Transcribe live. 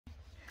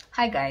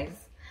Hi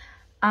guys.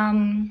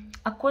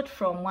 A quote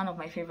from one of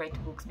my favorite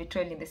books,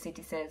 Betrayal in the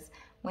City says,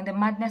 "When the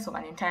madness of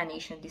an entire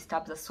nation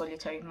disturbs a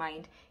solitary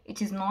mind,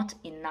 it is not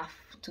enough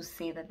to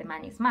say that the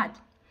man is mad."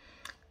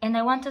 And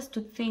I want us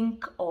to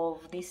think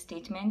of this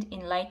statement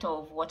in light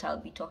of what I'll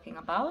be talking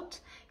about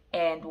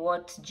and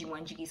what Jimmy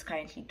Wanjigi is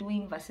currently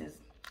doing versus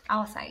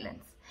our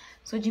silence.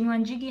 So Jimmy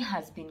Wanjigi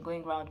has been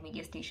going around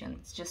media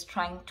stations just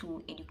trying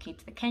to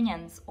educate the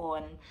Kenyans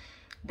on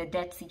the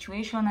debt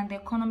situation and the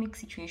economic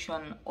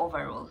situation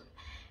overall.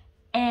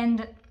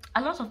 And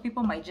a lot of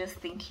people might just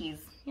think he's,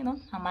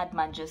 a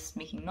madman just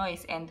making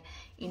noise. And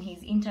in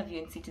his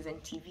interview in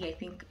Citizen TV, I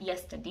think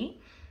yesterday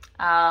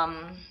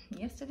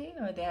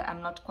or there,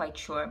 I'm not quite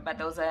sure, but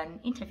there was an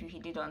interview he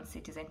did on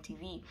Citizen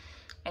TV,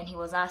 and he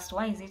was asked,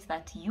 why is it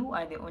that you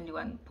are the only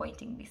one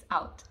pointing this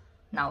out?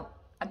 Now,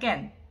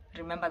 again,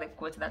 remember the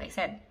quote that I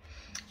said.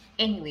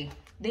 Anyway,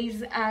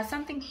 there's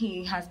something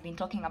he has been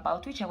talking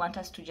about, which I want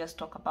us to just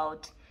talk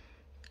about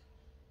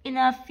in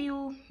a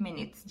few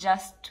minutes,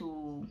 just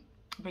to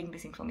bring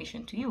this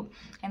information to you,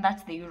 and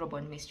that's the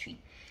Eurobond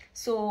mystery.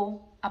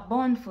 So a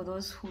bond, for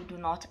those who do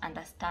not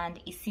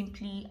understand, is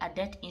simply a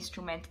debt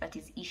instrument that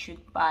is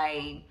issued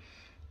by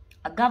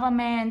a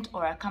government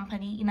or a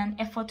company in an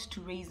effort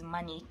to raise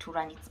money to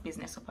run its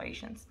business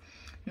operations.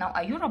 Now,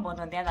 a Eurobond,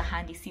 on the other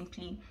hand, is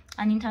simply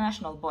an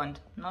international bond,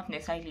 not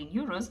necessarily in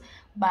euros,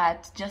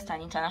 but just an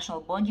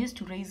international bond used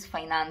to raise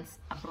finance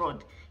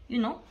abroad,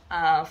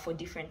 for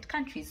different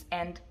countries.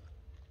 And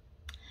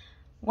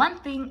one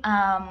thing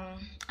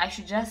I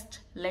should just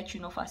let you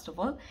know, first of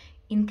all,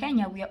 in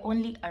Kenya, we are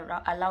only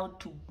allowed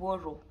to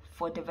borrow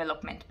for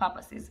development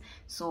purposes.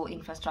 So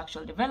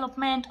infrastructural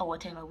development or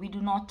whatever, we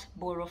do not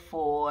borrow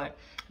for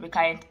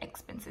recurrent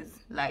expenses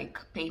like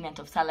payment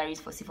of salaries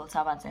for civil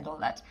servants and all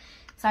that.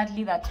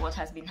 Sadly, that's what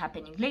has been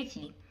happening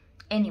lately.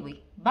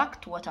 Anyway,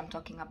 back to what I'm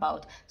talking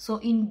about. So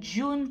in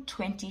June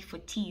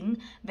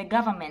 2014, the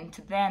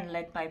government, then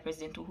led by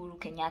President Uhuru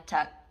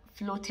Kenyatta,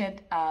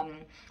 floated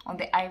on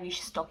the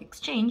Irish Stock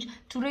Exchange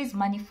to raise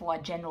money for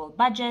a general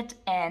budget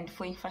and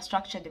for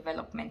infrastructure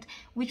development,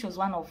 which was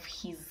one of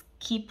his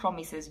key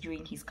promises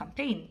during his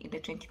campaign in the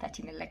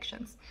 2013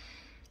 elections.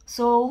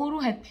 So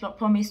Uhuru had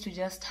promised to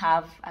just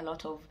have a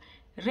lot of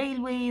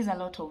railways, a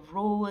lot of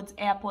roads,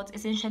 airports,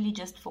 essentially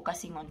just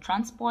focusing on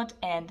transport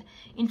and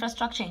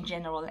infrastructure in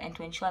general, and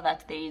to ensure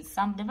that there is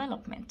some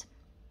development.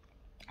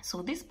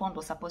 So this bond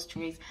was supposed to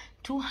raise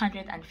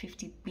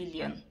 250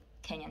 billion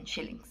Kenyan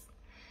shillings.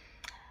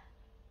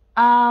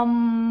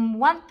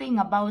 One thing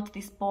about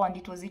this bond,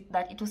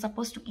 that it was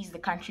supposed to ease the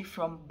country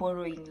from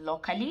borrowing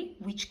locally,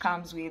 which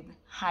comes with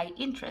high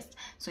interest.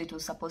 So it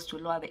was supposed to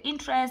lower the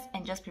interest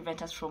and just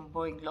prevent us from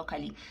borrowing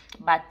locally.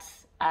 But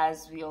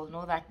as we all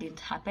know, that didn't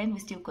happen. We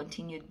still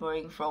continued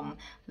borrowing from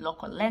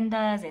local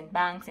lenders and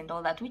banks and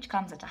all that, which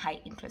comes at a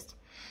high interest.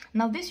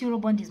 Now, this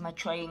Eurobond is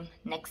maturing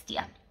next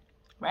year,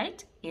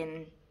 right?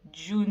 In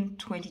June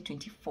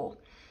 2024.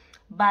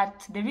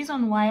 But the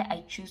reason why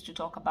I choose to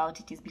talk about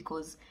it is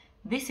because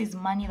this is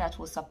money that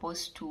was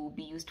supposed to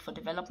be used for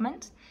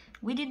development.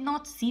 We did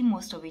not see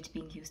most of it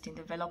being used in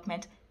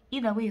development.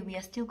 Either way, we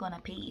are still going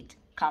to pay it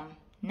come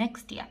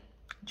next year,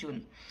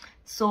 June.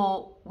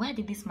 So where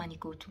did this money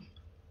go to?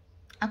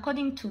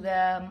 According to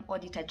the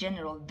Auditor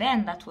General,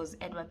 then, that was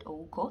Edward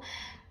Ouko,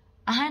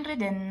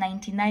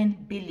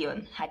 199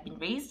 billion had been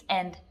raised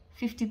and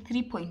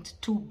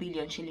 53.2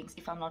 billion shillings,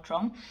 if I'm not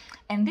wrong.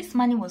 And this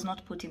money was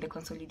not put in the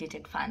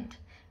consolidated fund.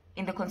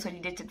 In the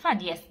consolidated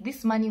fund, yes,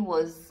 this money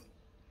was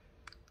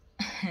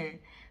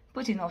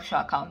put in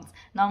offshore accounts.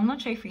 Now, I'm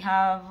not sure if we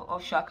have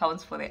offshore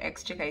accounts for the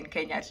exchequer in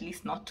Kenya, at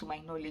least not to my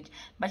knowledge,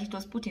 but it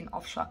was put in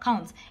offshore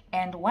accounts.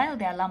 And while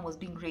the alarm was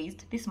being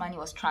raised, this money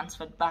was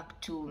transferred back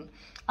to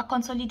a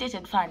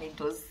consolidated fund. It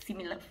was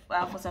similar,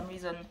 for some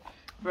reason,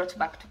 brought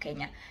back to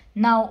Kenya.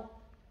 Now,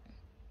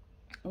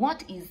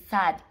 what is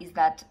sad is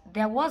that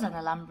there was an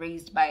alarm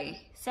raised by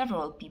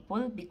several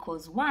people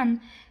because,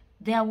 one,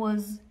 there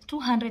was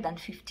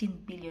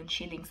 215 billion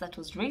shillings that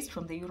was raised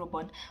from the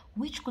Eurobond,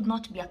 which could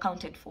not be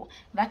accounted for.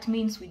 That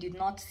means we did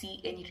not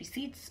see any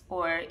receipts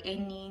or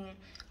any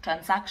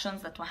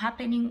transactions that were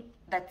happening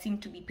that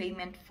seemed to be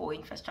payment for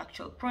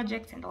infrastructural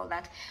projects and all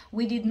that.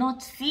 We did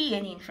not see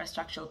any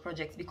infrastructural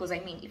projects because,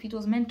 if it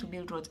was meant to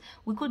build roads,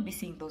 we could be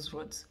seeing those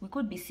roads. We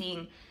could be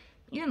seeing,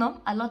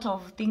 a lot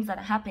of things that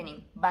are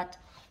happening, but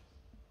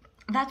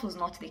that was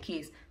not the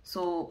case.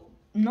 So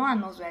no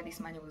one knows where this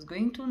money was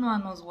going to. No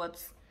one knows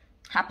what's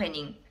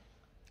happening.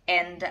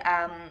 And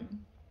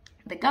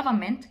the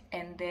government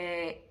and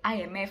the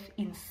IMF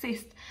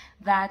insist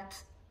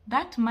that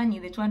that money,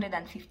 the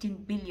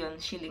 215 billion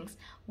shillings,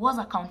 was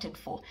accounted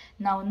for.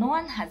 Now, no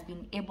one has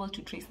been able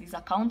to trace these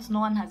accounts. No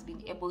one has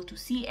been able to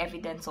see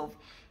evidence of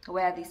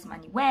where this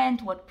money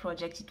went, what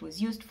project it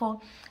was used for.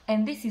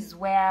 And this is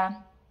where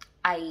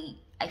I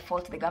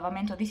fault the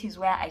government, or this is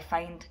where I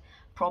find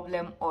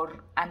problem or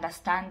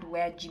understand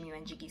where Jimmy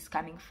Wanjigi is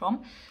coming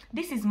from.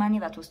 This is money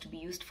that was to be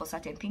used for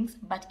certain things,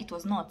 but it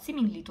was not.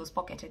 Seemingly it was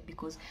pocketed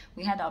because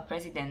we had our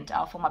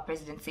former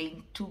president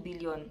saying 2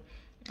 billion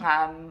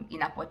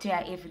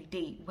inapotea every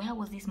day. Where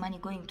was this money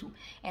going to?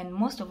 And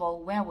most of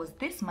all, where was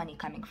this money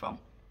coming from?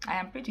 I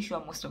am pretty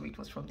sure most of it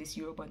was from this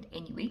Eurobond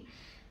anyway.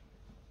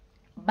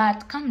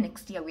 But come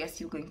next year, we are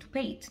still going to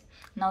pay it.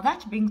 Now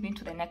that brings me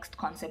to the next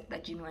concept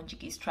that Jimmy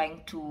Wanjigi is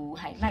trying to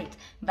highlight.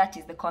 That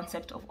is the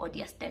concept of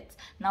odious debts.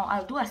 Now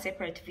I'll do a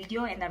separate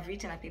video, and I've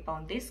written a paper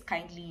on this.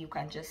 Kindly, you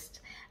can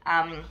just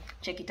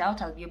check it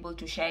out. I'll be able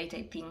to share it,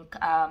 I think.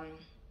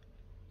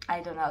 I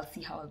don't know, I'll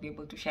see how I'll be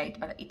able to share it,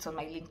 but it's on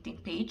my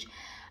LinkedIn page.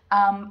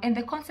 And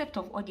the concept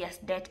of odious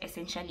debt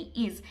essentially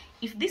is,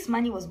 if this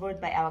money was borrowed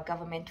by our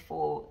government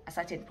for a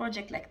certain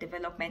project like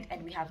development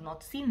and we have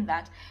not seen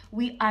that,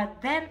 we are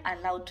then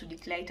allowed to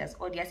declare it as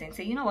odious and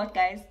say, you know what,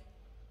 guys,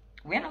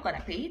 we're not going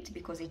to pay it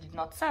because it did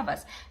not serve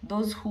us.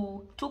 Those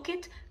who took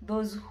it,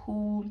 those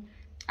who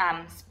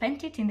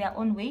spent it in their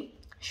own way,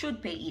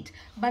 should pay it.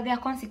 But there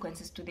are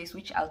consequences to this,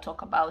 which I'll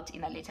talk about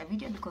in a later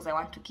video because I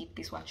want to keep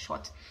this one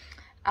short.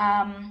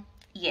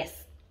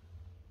 Yes,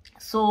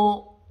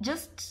 so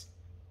just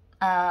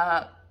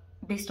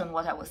based on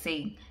what I was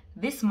saying,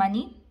 this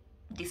money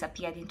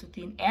disappeared into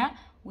thin air.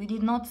 We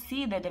did not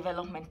see the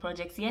development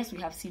projects. Yes, we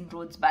have seen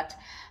roads, but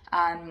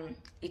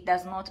it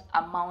does not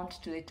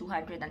amount to the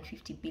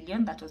 250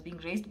 billion that was being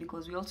raised,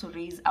 because we also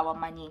raise our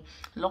money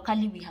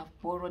locally. We have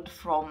borrowed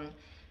from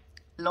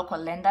local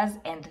lenders,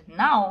 and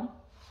now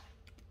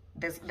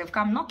they've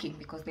come knocking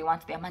because they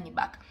want their money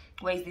back.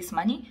 Where is this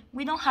money?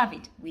 We don't have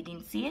it. We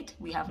didn't see it.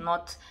 We have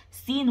not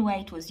seen where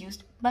it was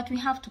used, but we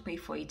have to pay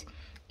for it.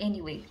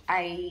 Anyway,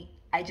 I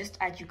just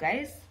urge you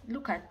guys,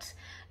 look at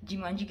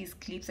Jimmy Wanjigi's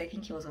clips. I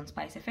think he was on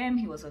Spice FM,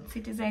 he was on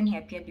Citizen, he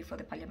appeared before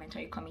the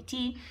parliamentary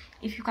committee.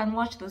 If you can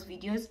watch those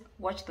videos,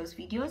 watch those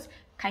videos.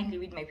 Kindly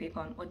read my paper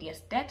on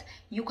odious debt.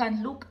 You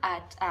can look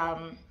at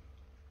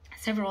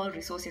several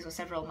resources or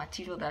several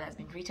material that has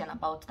been written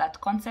about that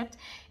concept,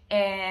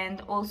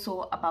 and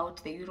also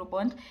about the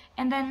Eurobond,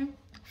 and then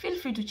feel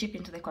free to chip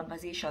into the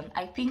conversation.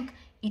 I think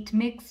it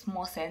makes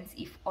more sense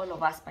if all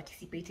of us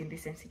participate in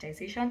this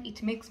sensitization.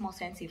 It makes more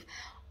sense if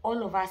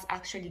all of us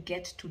actually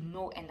get to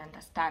know and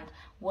understand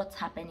what's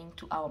happening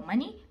to our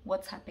money,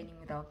 what's happening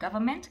with our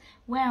government,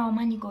 where our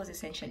money goes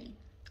essentially.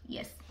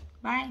 Yes,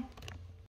 bye.